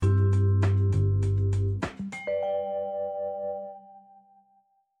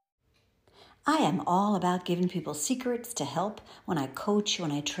I am all about giving people secrets to help when I coach,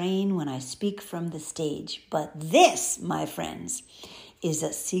 when I train, when I speak from the stage. But this, my friends, is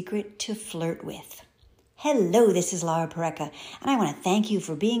a secret to flirt with. Hello, this is Laura Pareca, and I want to thank you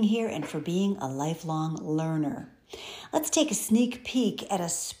for being here and for being a lifelong learner. Let's take a sneak peek at a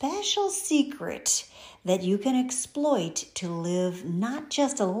special secret that you can exploit to live not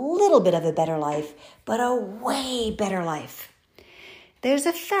just a little bit of a better life, but a way better life. There's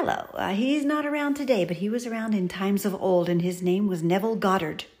a fellow, he's not around today, but he was around in times of old, and his name was Neville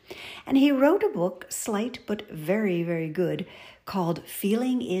Goddard. And he wrote a book, slight but very, very good, called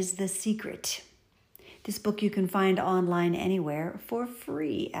Feeling is the Secret. This book you can find online anywhere for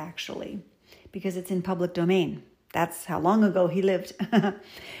free, actually, because it's in public domain. That's how long ago he lived. All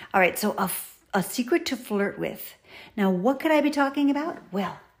right, so a secret to flirt with. Now, what could I be talking about?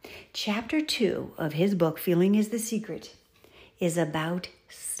 Well, chapter 2 of his book, Feeling is the Secret, is about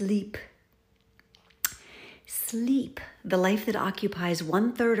sleep. Sleep, the life that occupies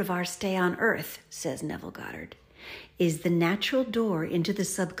 1/3 of our stay on earth, says Neville Goddard, is the natural door into the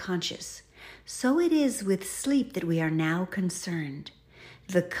subconscious. So it is with sleep that we are now concerned.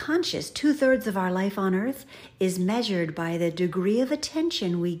 The conscious 2/3 of our life on earth is measured by the degree of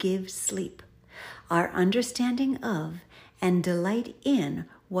attention we give sleep. Our understanding of and delight in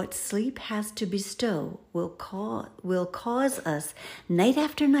what sleep has to bestow will cause us night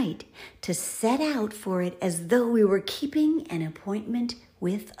after night to set out for it as though we were keeping an appointment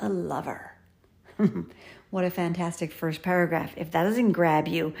with a lover. What a fantastic first paragraph. If that doesn't grab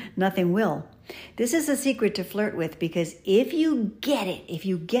you, nothing will. This is a secret to flirt with, because if you get it, if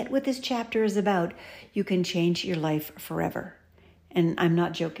you get what this chapter is about, you can change your life forever. And I'm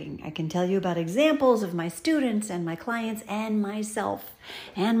not joking. I can tell you about examples of my students and my clients and myself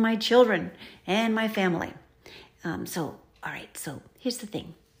and my children and my family. So here's the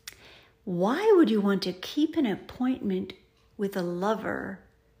thing. Why would you want to keep an appointment with a lover?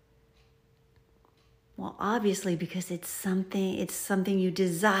 Well, obviously, because it's something you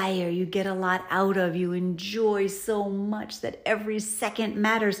desire, you get a lot out of, you enjoy so much that every second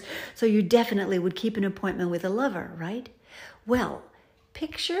matters. So you definitely would keep an appointment with a lover, right? Well,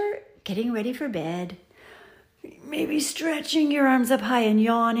 picture getting ready for bed, maybe stretching your arms up high and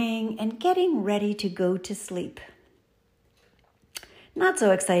yawning and getting ready to go to sleep. Not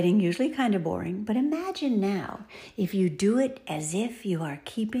so exciting, usually kind of boring, but imagine now if you do it as if you are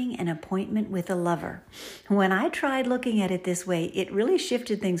keeping an appointment with a lover. When I tried looking at it this way, it really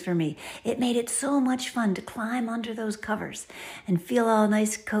shifted things for me. It made it so much fun to climb under those covers and feel all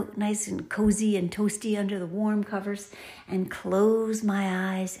nice and cozy and toasty under the warm covers and close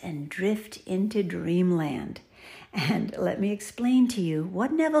my eyes and drift into dreamland. And let me explain to you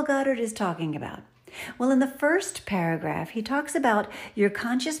what Neville Goddard is talking about. Well, in the first paragraph, he talks about your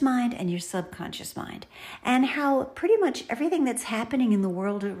conscious mind and your subconscious mind, and how pretty much everything that's happening in the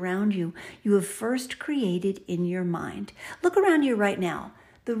world around you, you have first created in your mind. Look around you right now.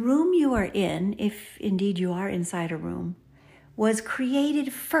 The room you are in, if indeed you are inside a room, was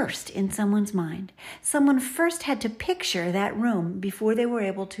created first in someone's mind. Someone first had to picture that room before they were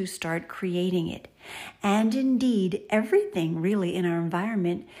able to start creating it. And indeed, everything really in our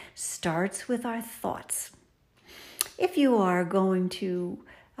environment starts with our thoughts. If you are going to,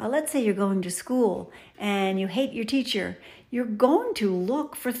 let's say you're going to school and you hate your teacher, you're going to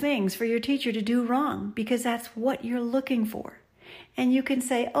look for things for your teacher to do wrong because that's what you're looking for. And you can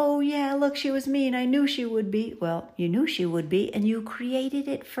say, oh yeah, look, she was mean. I knew she would be. Well, you knew she would be, and you created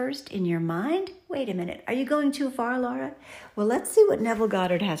it first in your mind. Wait a minute. Are you going too far, Laura? Well, let's see what Neville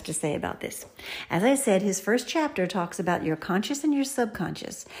Goddard has to say about this. As I said, his first chapter talks about your conscious and your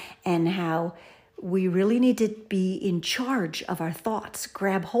subconscious and how we really need to be in charge of our thoughts,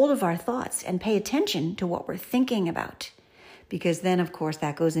 grab hold of our thoughts, and pay attention to what we're thinking about. Because then, of course,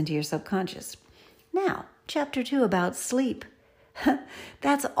 that goes into your subconscious. Now, chapter 2 about sleep.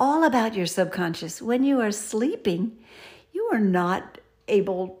 That's all about your subconscious. When you are sleeping, you are not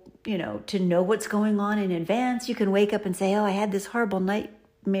able, to know what's going on in advance. You can wake up and say, oh, I had this horrible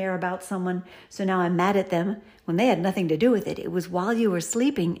nightmare about someone, so now I'm mad at them, when they had nothing to do with it. It was while you were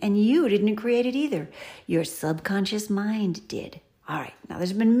sleeping, and you didn't create it either. Your subconscious mind did. All right, now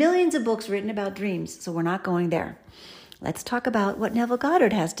there's been millions of books written about dreams, so we're not going there. Let's talk about what Neville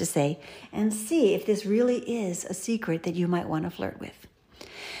Goddard has to say and see if this really is a secret that you might want to flirt with.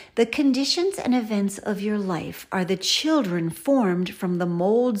 The conditions and events of your life are the children formed from the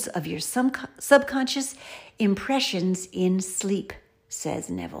molds of your subconscious impressions in sleep, says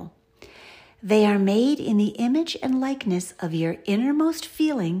Neville. They are made in the image and likeness of your innermost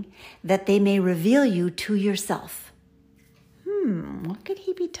feeling that they may reveal you to yourself. What could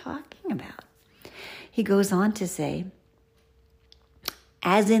he be talking about? He goes on to say,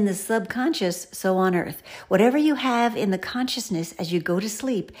 as in the subconscious, so on earth. Whatever you have in the consciousness as you go to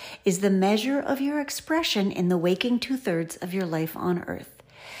sleep is the measure of your expression in the waking 2/3 of your life on earth.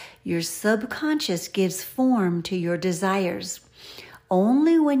 Your subconscious gives form to your desires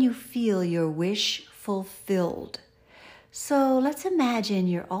only when you feel your wish fulfilled. So let's imagine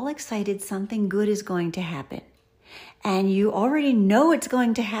you're all excited something good is going to happen, and you already know it's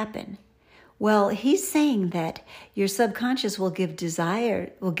going to happen. Well, he's saying that your subconscious will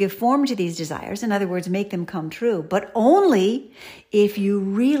give form to these desires. In other words, make them come true, but only if you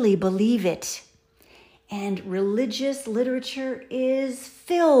really believe it. And religious literature is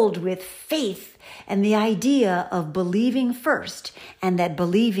filled with faith and the idea of believing first, and that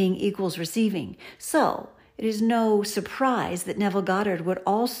believing equals receiving. So it is no surprise that Neville Goddard would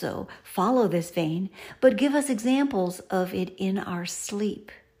also follow this vein, but give us examples of it in our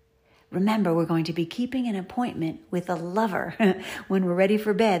sleep. Remember, we're going to be keeping an appointment with a lover when we're ready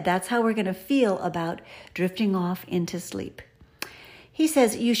for bed. That's how we're going to feel about drifting off into sleep. He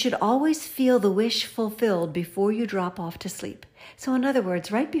says you should always feel the wish fulfilled before you drop off to sleep. So in other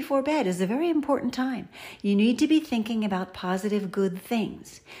words, right before bed is a very important time. You need to be thinking about positive, good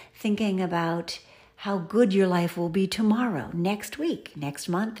things, thinking about how good your life will be tomorrow, next week, next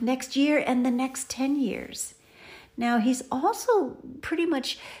month, next year, and the next 10 years. Now, he's also pretty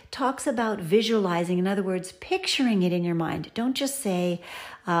much talks about visualizing, in other words, picturing it in your mind. Don't just say,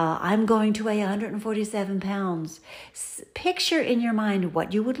 I'm going to weigh 147 pounds. Picture in your mind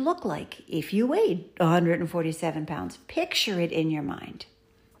what you would look like if you weighed 147 pounds. Picture it in your mind.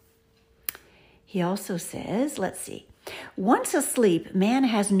 He also says, once asleep, man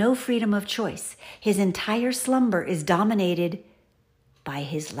has no freedom of choice. His entire slumber is dominated by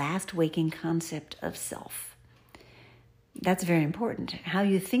his last waking concept of self. That's very important. How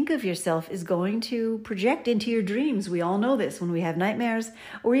you think of yourself is going to project into your dreams. We all know this. When we have nightmares,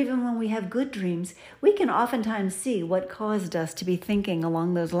 or even when we have good dreams, we can oftentimes see what caused us to be thinking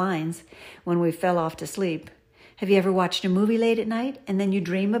along those lines when we fell off to sleep. Have you ever watched a movie late at night and then you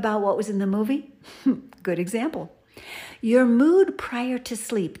dream about what was in the movie? Good example. Your mood prior to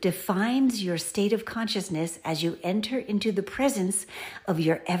sleep defines your state of consciousness as you enter into the presence of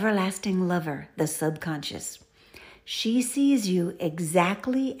your everlasting lover, the subconscious. She sees you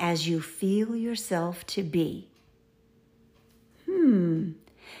exactly as you feel yourself to be.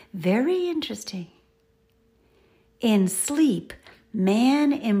 Very interesting. In sleep,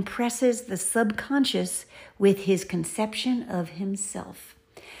 man impresses the subconscious with his conception of himself.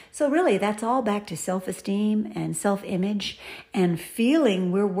 So really, that's all back to self-esteem and self-image and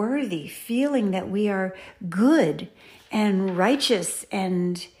feeling we're worthy, feeling that we are good and righteous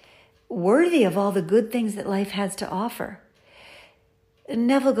and worthy of all the good things that life has to offer.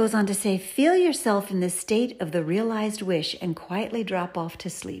 Neville goes on to say, feel yourself in the state of the realized wish and quietly drop off to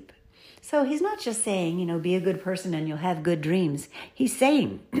sleep. So he's not just saying, be a good person and you'll have good dreams. He's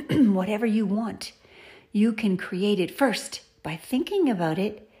saying, whatever you want, you can create it first by thinking about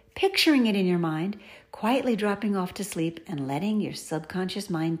it, picturing it in your mind, quietly dropping off to sleep and letting your subconscious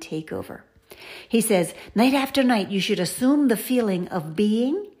mind take over. He says, night after night, you should assume the feeling of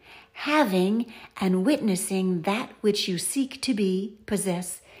being, having, and witnessing that which you seek to be,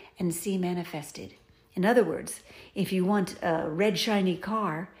 possess, and see manifested. In other words, if you want a red shiny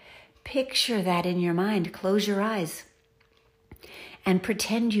car, picture that in your mind, close your eyes, and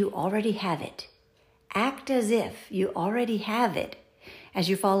pretend you already have it. Act as if you already have it as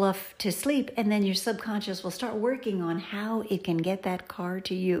you fall off to sleep, and then your subconscious will start working on how it can get that car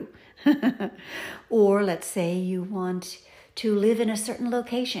to you. Or let's say you want to live in a certain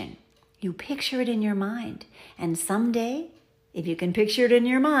location. You picture it in your mind, and someday, if you can picture it in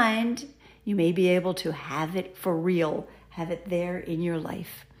your mind, you may be able to have it for real, have it there in your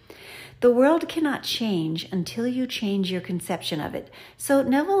life. The world cannot change until you change your conception of it. So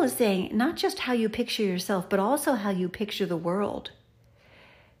Neville is saying not just how you picture yourself, but also how you picture the world.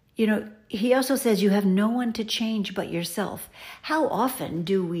 He also says you have no one to change but yourself. How often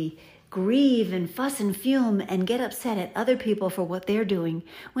do we grieve and fuss and fume and get upset at other people for what they're doing,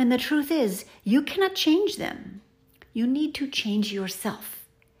 when the truth is you cannot change them? You need to change yourself.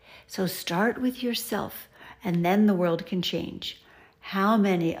 So start with yourself, and then the world can change. How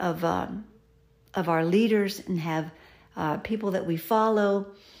many of our leaders and have people that we follow,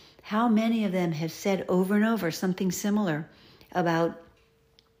 how many of them have said over and over something similar about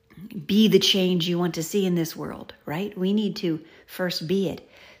be the change you want to see in this world, right? We need to first be it.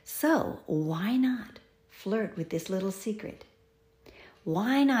 So why not flirt with this little secret?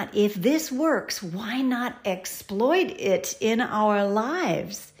 Why not, if this works, why not exploit it in our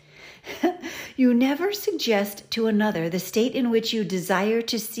lives? You never suggest to another the state in which you desire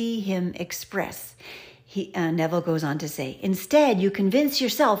to see him express. Neville goes on to say, instead, you convince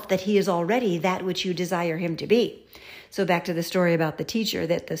yourself that he is already that which you desire him to be. So back to the story about the teacher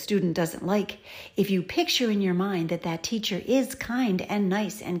that the student doesn't like. If you picture in your mind that that teacher is kind and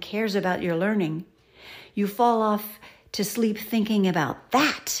nice and cares about your learning, you fall off to sleep thinking about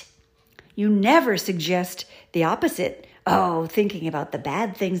that. You never suggest the opposite. Oh, thinking about the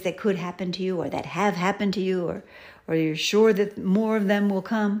bad things that could happen to you or that have happened to you, or you're sure that more of them will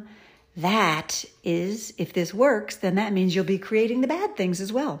come. That is, if this works, then that means you'll be creating the bad things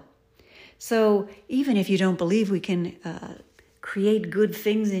as well. So even if you don't believe we can create good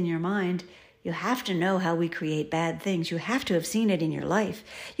things in your mind, you have to know how we create bad things. You have to have seen it in your life.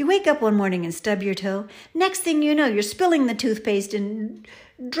 You wake up one morning and stub your toe. Next thing you know, you're spilling the toothpaste and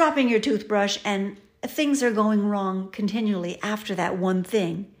dropping your toothbrush, and things are going wrong continually after that one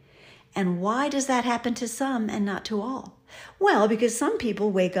thing. And why does that happen to some and not to all? Well, because some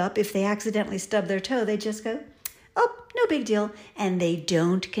people wake up, if they accidentally stub their toe, they just go, oh, no big deal. And they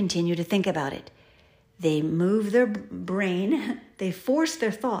don't continue to think about it. They move their brain, they force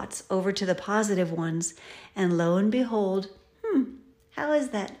their thoughts over to the positive ones, and lo and behold, how is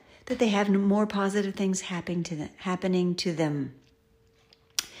that they have more positive things happening to them?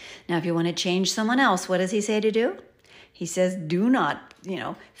 Now, if you want to change someone else, what does he say to do? He says, do not,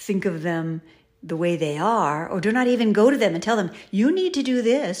 think of them the way they are, or do not even go to them and tell them, you need to do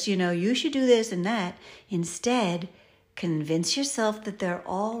this, you should do this and that. Instead, convince yourself that they're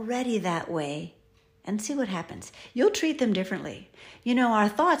already that way and see what happens. You'll treat them differently. Our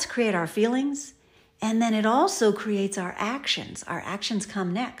thoughts create our feelings, and then it also creates our actions. Our actions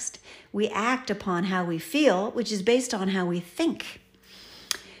come next. We act upon how we feel, which is based on how we think.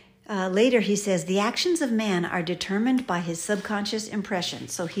 Later, he says, the actions of man are determined by his subconscious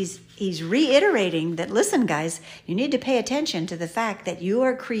impressions. So he's reiterating that, listen, guys, you need to pay attention to the fact that you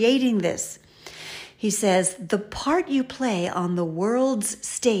are creating this. He says, the part you play on the world's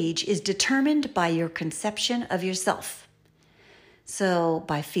stage is determined by your conception of yourself. So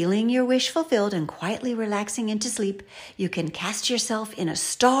by feeling your wish fulfilled and quietly relaxing into sleep, you can cast yourself in a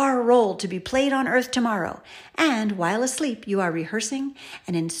star role to be played on earth tomorrow. And while asleep, you are rehearsing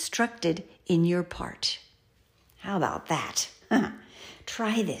and instructed in your part. How about that?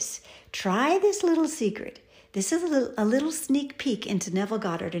 Try this. Try this little secret. This is a little sneak peek into Neville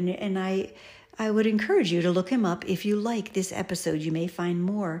Goddard, and I would encourage you to look him up. If you like this episode, you may find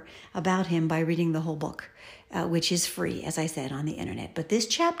more about him by reading the whole book, which is free, as I said, on the internet. But this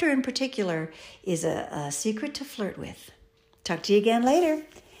chapter in particular is a secret to flirt with. Talk to you again later.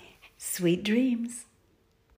 Sweet dreams.